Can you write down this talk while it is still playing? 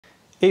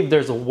If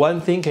there's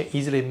one thing can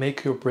easily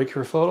make or break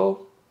your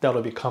photo,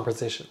 that'll be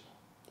composition.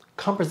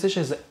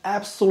 Composition is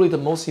absolutely the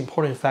most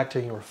important factor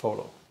in your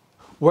photo.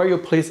 Where you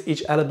place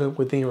each element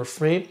within your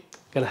frame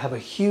can have a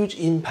huge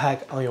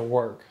impact on your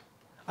work.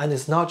 And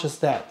it's not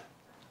just that.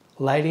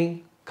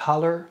 Lighting,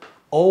 color,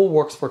 all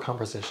works for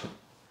composition.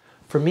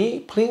 For me,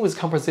 playing with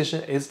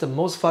composition is the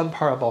most fun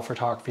part about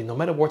photography, no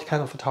matter what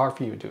kind of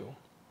photography you do.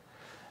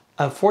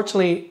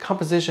 Unfortunately,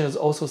 composition is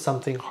also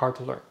something hard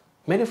to learn.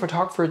 Many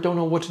photographers don't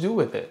know what to do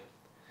with it.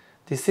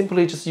 They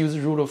simply just use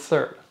rule of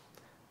third.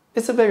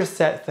 It's a very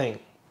sad thing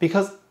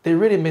because they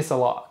really miss a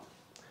lot.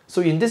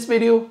 So in this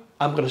video,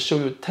 I'm going to show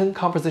you 10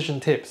 composition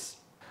tips.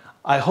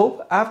 I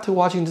hope after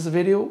watching this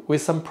video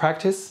with some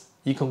practice,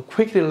 you can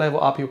quickly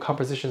level up your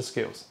composition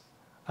skills.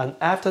 And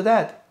after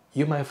that,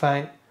 you might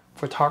find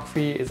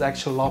photography is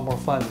actually a lot more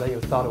fun than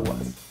you thought it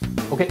was.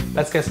 Okay,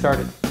 let's get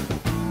started.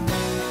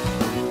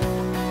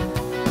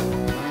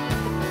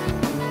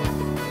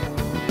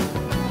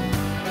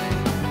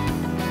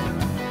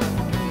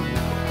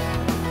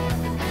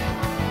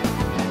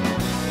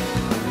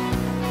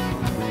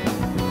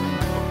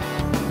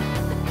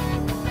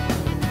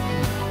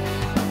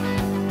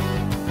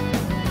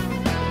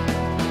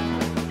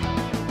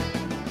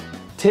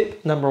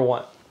 Tip number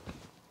 1,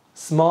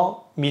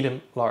 small,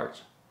 medium,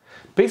 large.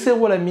 Basically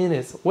what I mean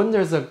is when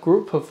there's a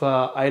group of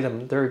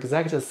items, they're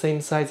exactly the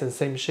same size and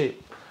same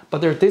shape, but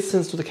their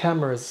distance to the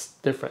camera is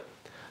different.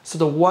 So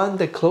the one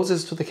that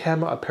closest to the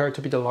camera appear to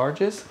be the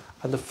largest,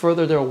 and the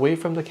further they're away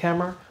from the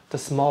camera, the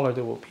smaller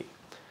they will be.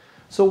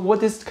 So what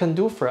this can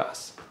do for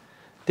us,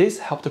 this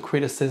helps to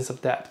create a sense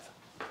of depth,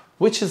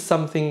 which is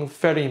something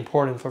fairly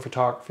important for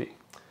photography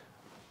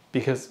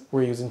because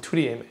we're using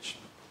 2D image.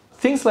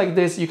 Things like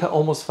this you can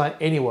almost find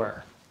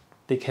anywhere.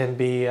 They can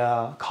be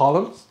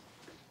columns,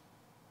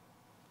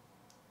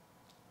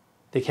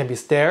 they can be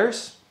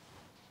stairs,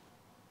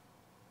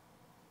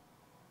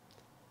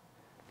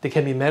 they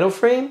can be metal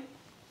frame,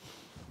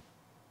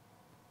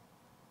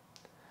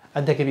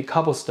 and they can be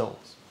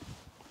cobblestones.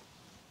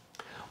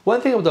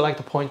 One thing I would like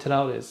to point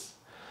out is,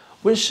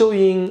 when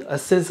showing a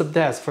sense of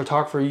depth,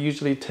 photographers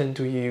usually tend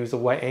to use a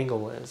wide angle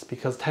lens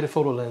because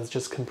telephoto lens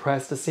just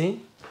compress the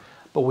scene.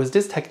 But with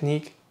this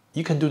technique,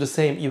 you can do the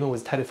same even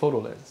with telephoto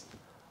lens.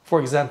 For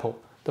example,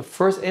 the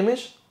first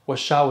image was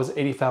shot with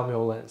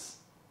 85mm lens.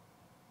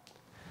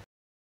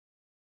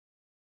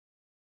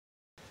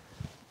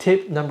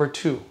 Tip number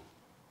 2,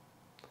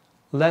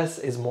 less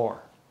is more.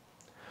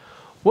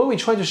 When we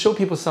try to show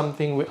people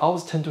something, we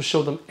always tend to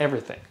show them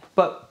everything.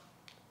 But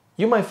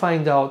you might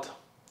find out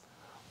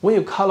when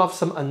you cut off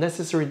some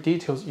unnecessary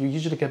details, you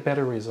usually get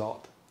better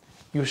result.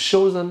 You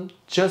show them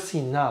just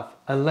enough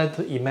and let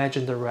them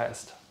imagine the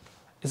rest.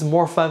 It's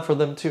more fun for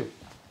them too.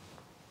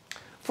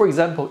 For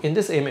example, in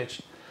this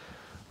image,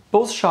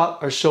 both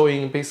shots are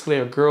showing basically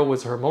a girl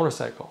with her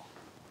motorcycle.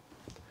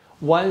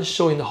 One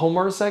showing the whole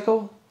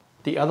motorcycle,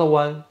 the other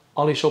one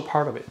only show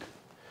part of it.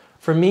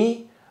 For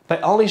me,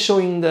 by only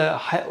showing the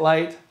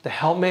headlight, the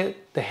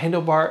helmet, the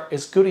handlebar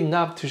is good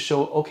enough to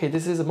show, okay,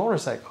 this is a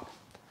motorcycle.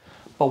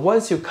 But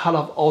once you cut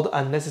off all the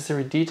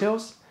unnecessary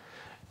details,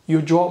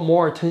 you draw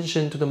more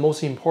attention to the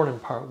most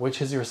important part,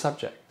 which is your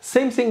subject.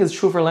 Same thing is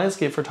true for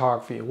landscape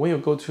photography. When you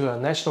go to a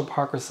national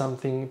park or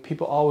something,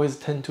 people always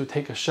tend to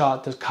take a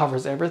shot that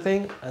covers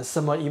everything, and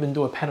someone even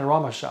do a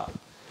panorama shot,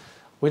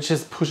 which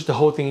is push the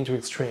whole thing into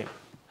extreme.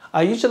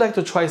 I usually like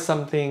to try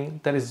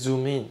something that is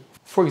zoom in.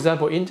 For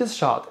example, in this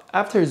shot,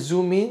 after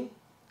zoom in,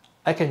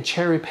 I can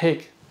cherry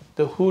pick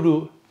the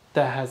hoodoo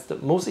that has the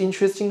most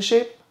interesting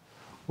shape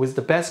with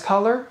the best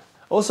color.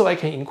 Also, I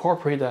can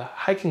incorporate a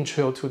hiking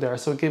trail to there,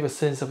 so it gives a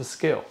sense of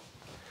scale.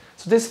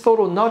 So this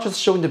photo not just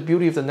showing the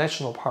beauty of the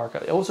national park,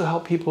 it also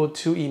helps people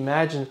to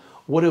imagine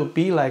what it would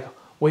be like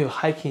when you're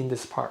hiking in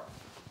this park.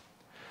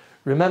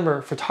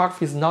 Remember,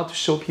 photography is not to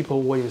show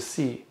people what you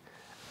see,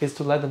 it's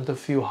to let them to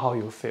feel how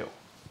you feel.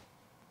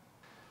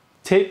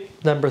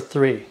 Tip number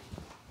 3,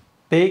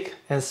 big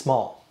and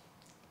small.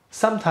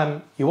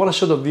 Sometimes you want to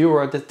show the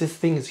viewer that this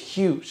thing is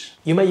huge.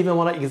 You might even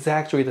want to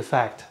exaggerate the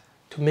fact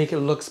to make it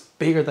look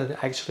bigger than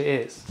it actually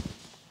is.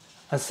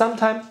 And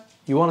sometimes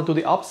you want to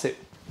do the opposite.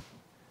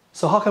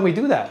 So how can we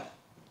do that?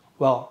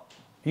 Well,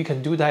 you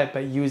can do that by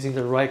using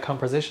the right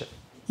composition.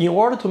 In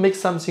order to make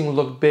something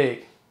look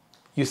big,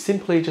 you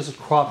simply just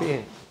crop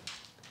in.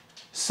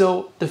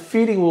 So the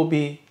feeling will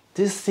be,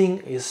 this thing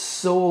is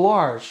so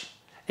large,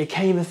 it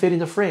can't even fit in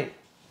the frame.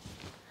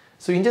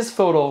 So in this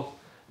photo,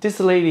 this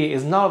lady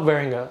is not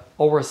wearing an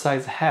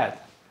oversized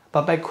hat,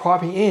 but by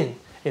cropping in,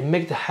 it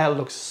makes the hat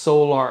look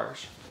so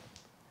large.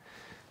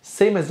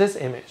 Same as this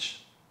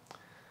image.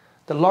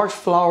 The large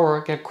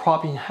flower get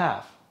cropped in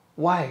half.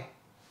 Why?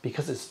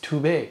 Because it's too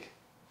big.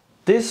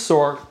 This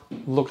sword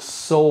looks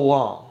so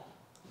long.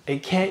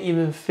 It can't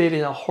even fit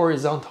in a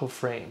horizontal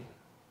frame.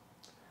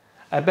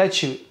 I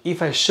bet you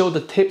if I show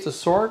the tip of the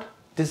sword,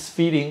 this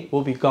feeling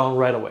will be gone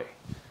right away.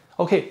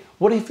 Okay,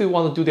 what if you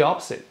want to do the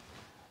opposite?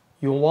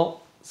 You want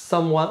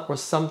someone or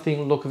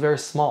something look very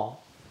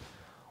small.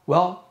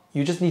 Well,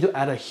 you just need to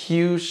add a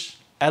huge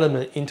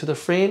element into the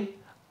frame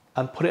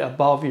and put it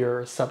above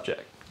your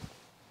subject.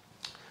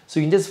 So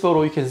in this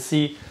photo, you can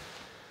see,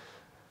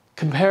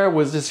 compared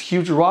with this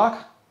huge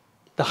rock,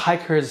 the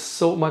hiker is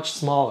so much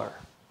smaller.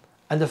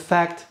 And the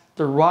fact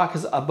the rock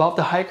is above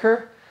the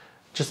hiker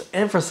just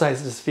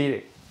emphasizes this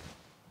feeling.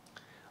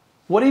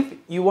 What if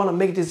you want to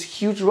make this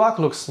huge rock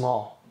look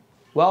small?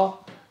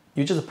 Well,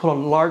 you just put a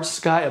large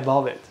sky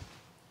above it.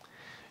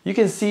 You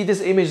can see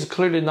this image is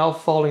clearly now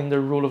following the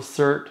rule of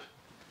third.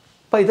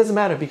 But it doesn't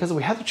matter because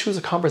we have to choose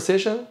a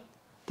composition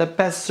that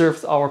best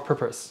serves our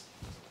purpose.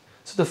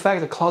 So the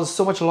fact the cloud is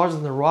so much larger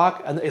than the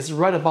rock and it's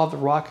right above the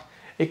rock,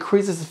 it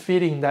creates this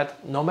feeling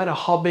that no matter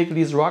how big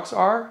these rocks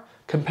are,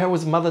 compared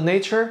with Mother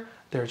Nature,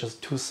 they're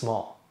just too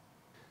small.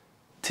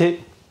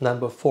 Tip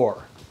number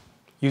 4,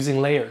 using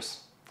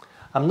layers.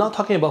 I'm not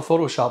talking about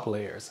Photoshop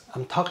layers.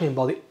 I'm talking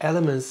about the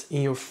elements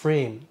in your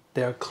frame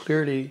that are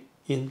clearly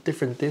in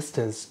different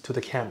distance to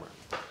the camera.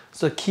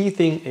 So the key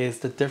thing is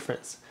the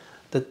difference.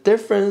 The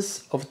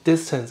difference of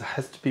distance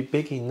has to be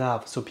big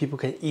enough so people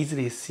can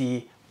easily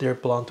see they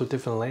belong to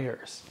different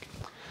layers.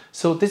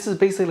 So this is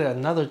basically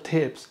another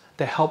tips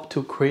that help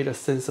to create a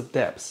sense of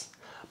depth.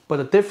 But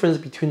the difference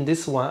between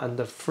this one and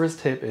the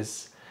first tip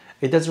is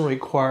it doesn't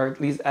require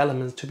these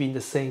elements to be in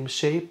the same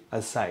shape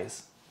and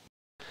size.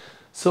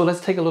 So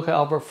let's take a look at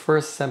our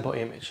first sample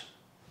image.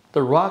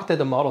 The rock that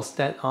the model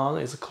stands on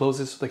is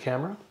closest to the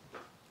camera.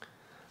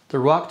 The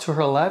rock to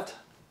her left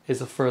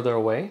is further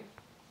away.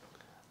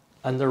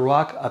 And the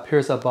rock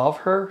appears above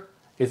her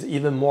is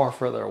even more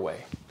further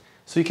away.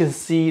 So you can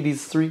see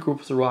these 3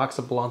 groups of rocks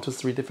belong to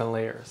 3 different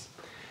layers.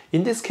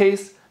 In this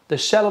case, the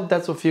shallow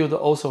depth of field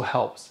also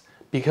helps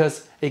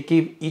because it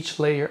gives each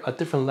layer a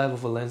different level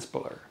of lens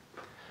blur.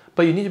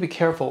 But you need to be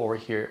careful over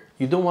here.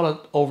 You don't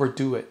want to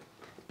overdo it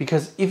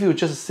because if you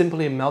just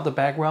simply melt the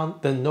background,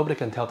 then nobody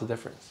can tell the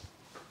difference.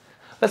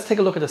 Let's take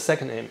a look at the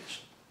second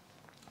image.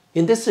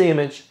 In this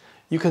image,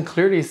 you can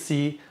clearly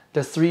see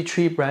the 3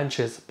 tree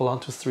branches belong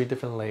to 3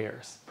 different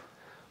layers: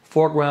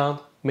 foreground,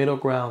 middle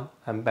ground,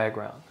 and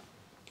background.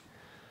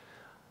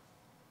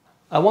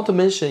 I want to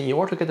mention, in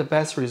order to get the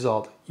best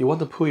result, you want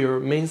to put your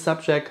main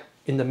subject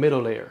in the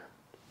middle layer.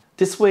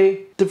 This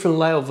way, different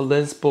level of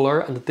lens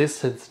blur and the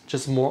distance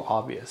just more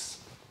obvious.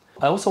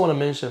 I also want to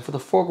mention, for the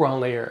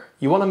foreground layer,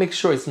 you want to make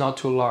sure it's not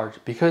too large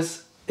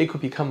because it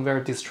could become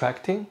very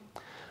distracting.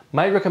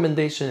 My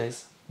recommendation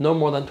is no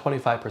more than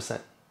 25%.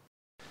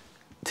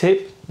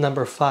 Tip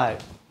number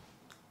 5.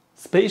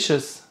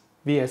 Spacious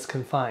vs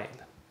confined.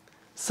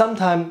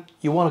 Sometimes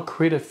you want to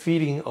create a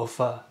feeling of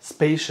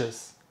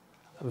spacious,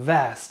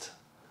 vast,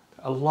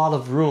 a lot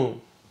of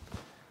room.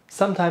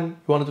 Sometimes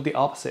you want to do the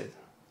opposite.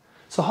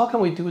 So how can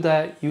we do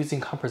that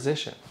using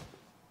composition?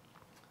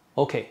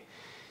 Okay,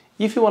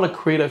 if you want to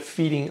create a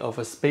feeling of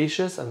a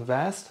spacious and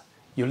vast,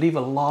 you leave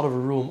a lot of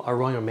room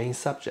around your main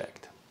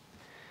subject.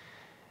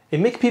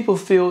 It makes people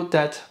feel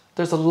that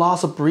there's a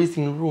lot of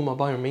breathing room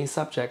about your main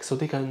subject so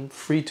they can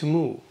free to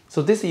move.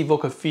 So this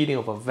evokes a feeling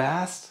of a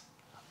vast,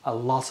 a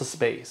lot of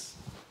space.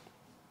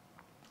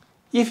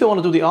 If you want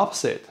to do the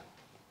opposite,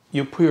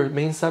 you put your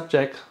main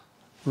subject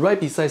right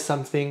beside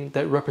something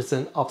that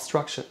represents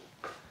obstruction.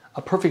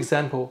 A perfect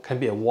example can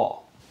be a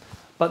wall.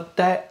 But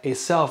that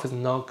itself is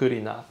not good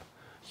enough.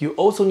 You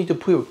also need to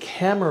put your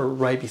camera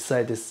right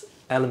beside this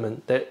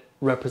element that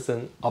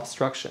represents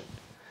obstruction.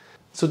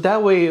 So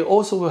that way it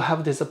also will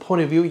have this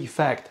point of view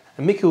effect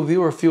and make your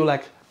viewer feel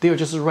like they're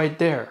just right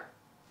there.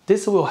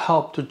 This will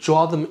help to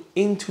draw them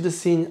into the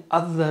scene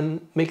other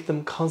than make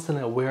them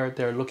constantly aware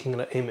they're looking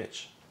at the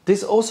image.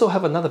 This also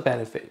have another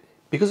benefit.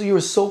 Because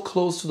you're so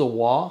close to the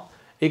wall,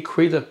 it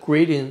creates a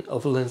gradient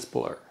of lens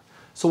blur.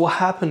 So what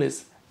happens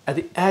is, at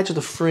the edge of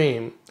the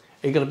frame,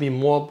 it's gonna be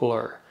more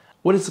blur.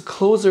 When it's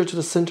closer to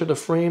the center of the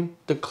frame,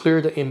 the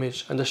clearer the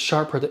image and the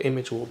sharper the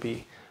image will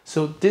be.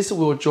 So this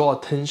will draw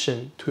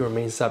attention to your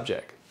main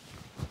subject.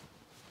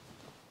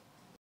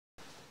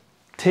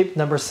 Tip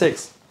number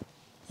 6,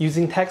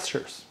 using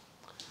textures.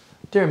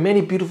 There are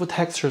many beautiful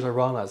textures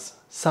around us.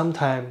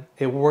 Sometimes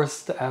it's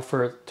worth the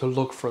effort to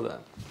look for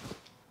them.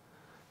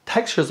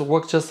 Textures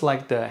work just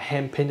like the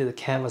hand-painted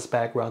canvas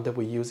background that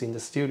we use in the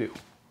studio.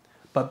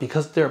 But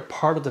because they're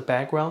part of the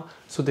background,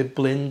 so they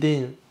blend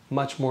in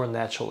much more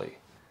naturally.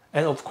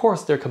 And of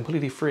course, they're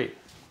completely free.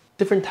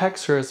 Different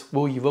textures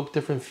will evoke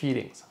different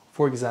feelings.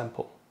 For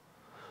example,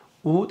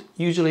 wood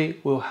usually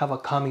will have a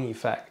calming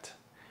effect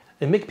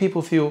and make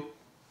people feel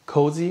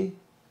cozy,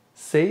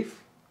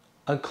 safe,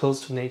 and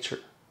close to nature.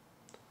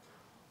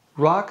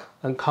 Rock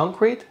and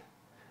concrete,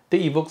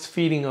 they evoke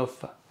feeling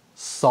of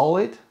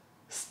solid,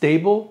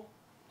 stable,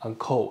 and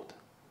cold.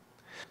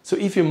 So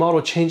if your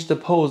model changes the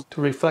pose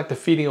to reflect the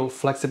feeling of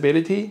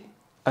flexibility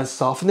and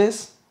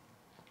softness,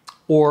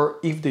 or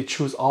if they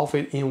choose off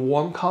it in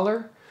warm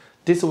color,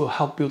 this will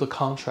help build a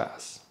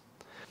contrast.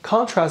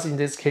 Contrast in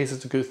this case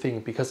is a good thing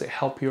because it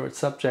helps your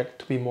subject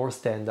to be more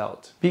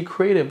standout. Be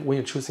creative when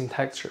you're choosing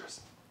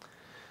textures.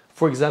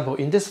 For example,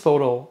 in this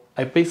photo,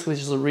 I basically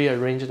just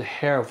rearranged the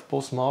hair of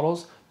both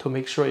models to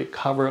make sure it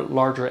covers a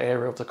larger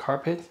area of the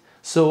carpet,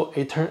 so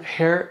it turned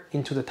hair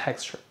into the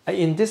texture.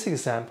 In this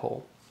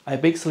example, I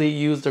basically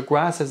use the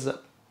grass as a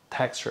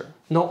texture.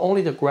 Not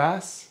only the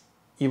grass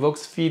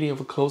evokes feeling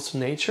of close to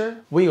nature,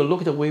 when you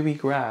look at the wavy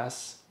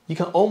grass, you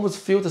can almost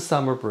feel the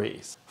summer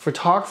breeze.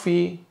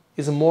 Photography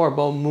is more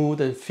about mood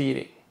and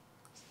feeling.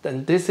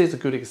 Then this is a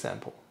good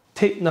example.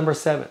 Tip number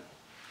 7,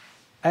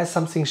 add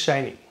something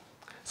shiny.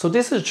 So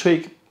this is a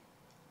trick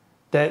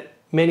that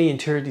many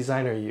interior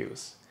designers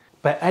use.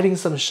 By adding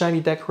some shiny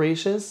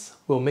decorations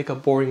will make a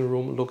boring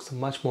room look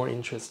much more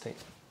interesting.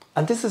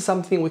 And this is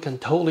something we can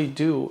totally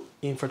do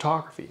in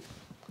photography.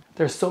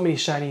 There's so many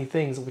shiny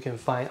things we can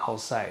find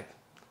outside.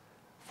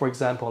 For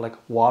example, like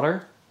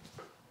water,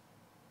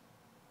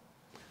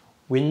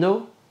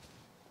 window,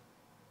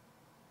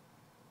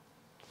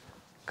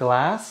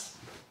 glass,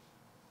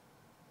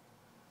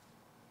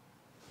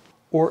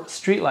 or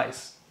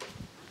streetlights.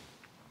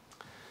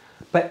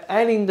 By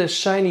adding the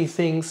shiny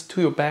things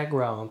to your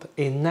background,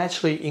 it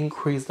naturally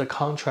increases the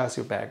contrast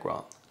of your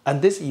background.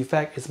 And this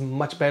effect is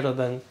much better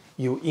than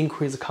you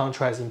increase the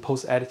contrast in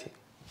post-editing.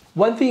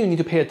 One thing you need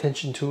to pay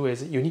attention to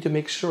is you need to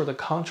make sure the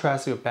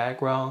contrast of your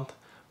background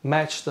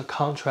match the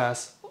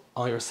contrast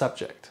on your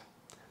subject.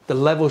 The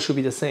level should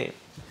be the same.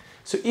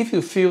 So if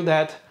you feel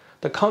that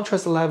the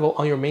contrast level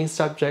on your main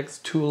subject is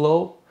too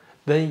low,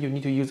 then you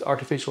need to use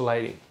artificial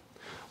lighting.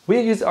 When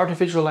you use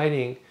artificial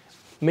lighting,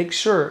 make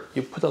sure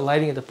you put the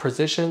lighting at the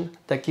position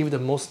that gives the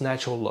most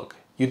natural look.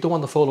 You don't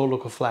want the photo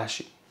look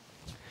flashy.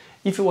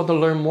 If you want to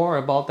learn more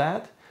about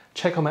that,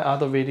 check out my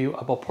other video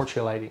about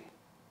portrait lighting.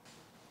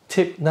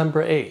 Tip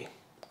number 8,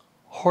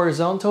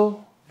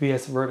 horizontal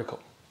vs vertical.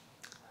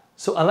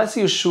 So unless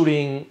you're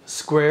shooting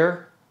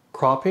square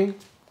cropping,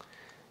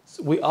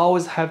 we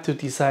always have to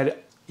decide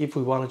if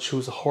we want to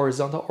choose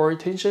horizontal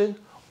orientation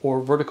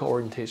or vertical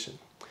orientation.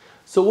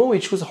 So when we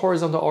choose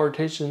horizontal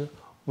orientation,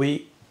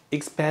 we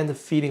expand the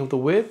feeling of the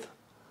width,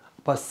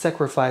 but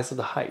sacrifice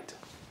the height.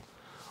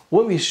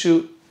 When we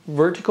shoot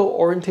vertical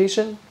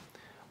orientation,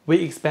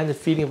 we expand the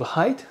feeling of the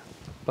height,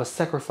 but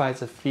sacrifice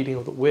the feeling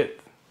of the width.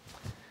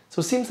 So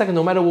it seems like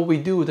no matter what we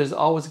do, there's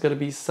always going to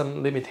be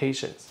some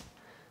limitations.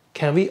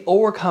 Can we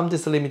overcome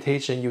this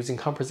limitation using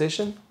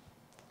composition?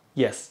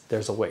 Yes,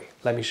 there's a way.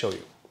 Let me show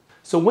you.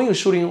 So when you're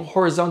shooting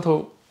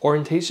horizontal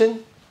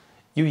orientation,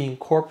 you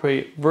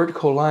incorporate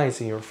vertical lines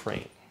in your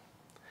frame.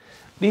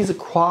 These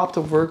cropped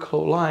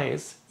vertical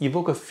lines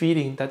evoke a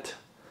feeling that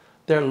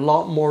there's a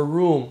lot more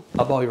room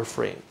above your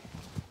frame.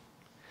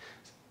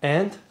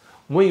 And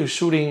when you're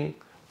shooting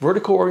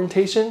vertical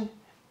orientation,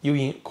 you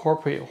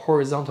incorporate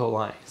horizontal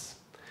lines.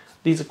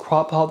 These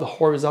crop out the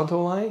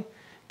horizontal line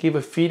give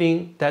a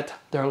feeling that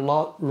there's a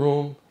lot of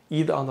room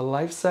either on the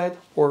left side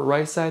or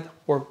right side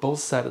or both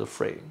sides of the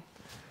frame.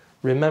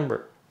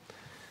 Remember,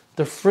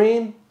 the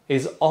frame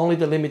is only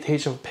the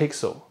limitation of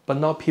pixel, but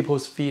not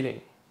people's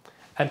feeling.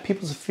 And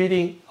people's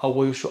feeling are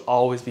what you should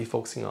always be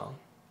focusing on.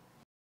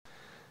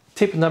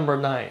 Tip number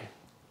 9,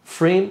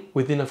 frame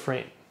within a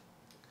frame.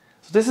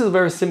 So this is a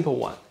very simple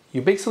one.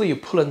 You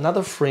put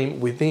another frame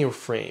within your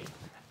frame.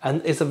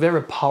 And it's a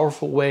very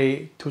powerful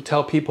way to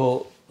tell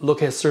people,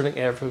 look at a certain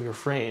area of your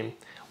frame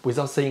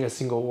without saying a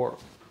single word.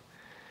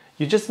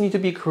 You just need to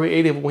be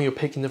creative when you're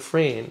picking the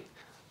frame.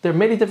 There are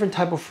many different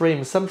types of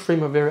frames. Some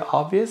frames are very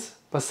obvious,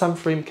 but some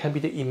frame can be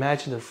the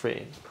imaginative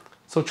frame.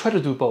 So try to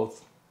do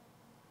both.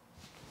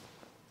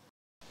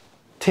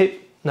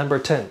 Tip number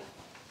 10,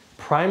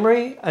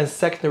 primary and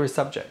secondary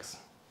subjects.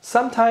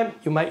 Sometimes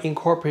you might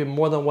incorporate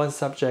more than one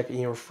subject in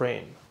your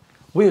frame.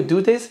 When you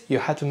do this, you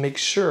have to make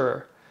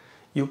sure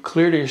you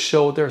clearly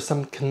show there are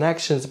some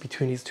connections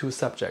between these two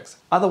subjects.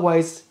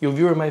 Otherwise, your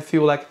viewer might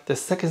feel like the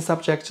second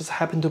subject just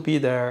happened to be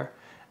there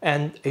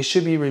and it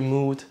should be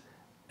removed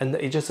and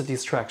it's just a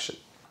distraction.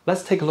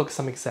 Let's take a look at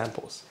some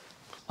examples.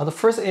 On the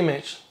first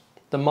image,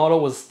 the model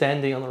was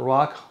standing on a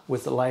rock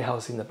with the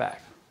lighthouse in the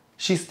back.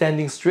 She's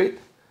standing straight.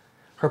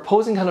 Her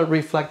posing kind of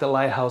reflects the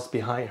lighthouse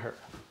behind her.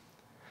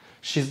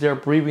 She's there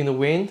breathing the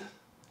wind,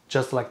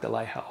 just like the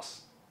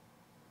lighthouse.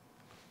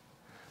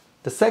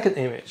 The second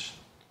image,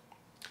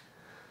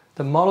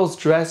 the model's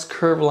dress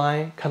curve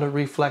line kind of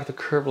reflect the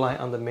curve line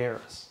on the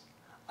mirrors.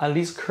 And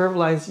these curve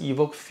lines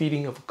evoke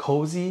feeling of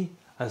cozy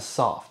and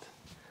soft,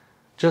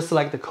 just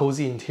like the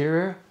cozy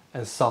interior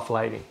and soft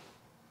lighting.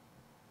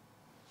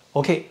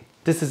 Okay,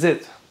 this is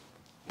it.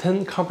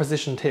 10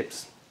 composition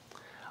tips.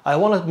 I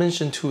want to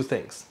mention 2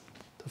 things.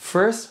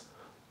 First,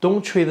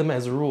 don't treat them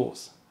as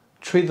rules.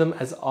 Treat them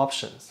as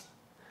options,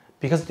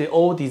 because they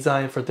all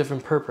designed for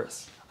different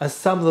purpose, and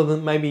some of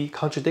them might be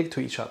contradict to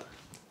each other.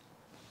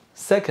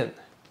 Second,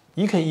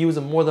 you can use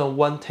more than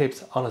one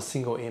tips on a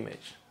single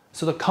image.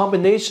 So the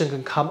combination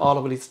can come out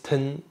of these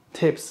 10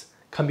 tips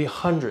can be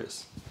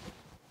hundreds.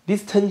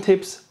 These 10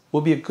 tips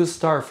will be a good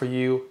start for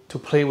you to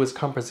play with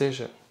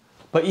composition.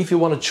 But if you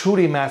want to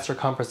truly master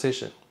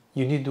composition,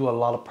 you need to do a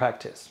lot of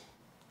practice.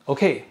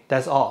 Okay,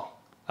 that's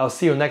all. I'll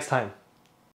see you next time.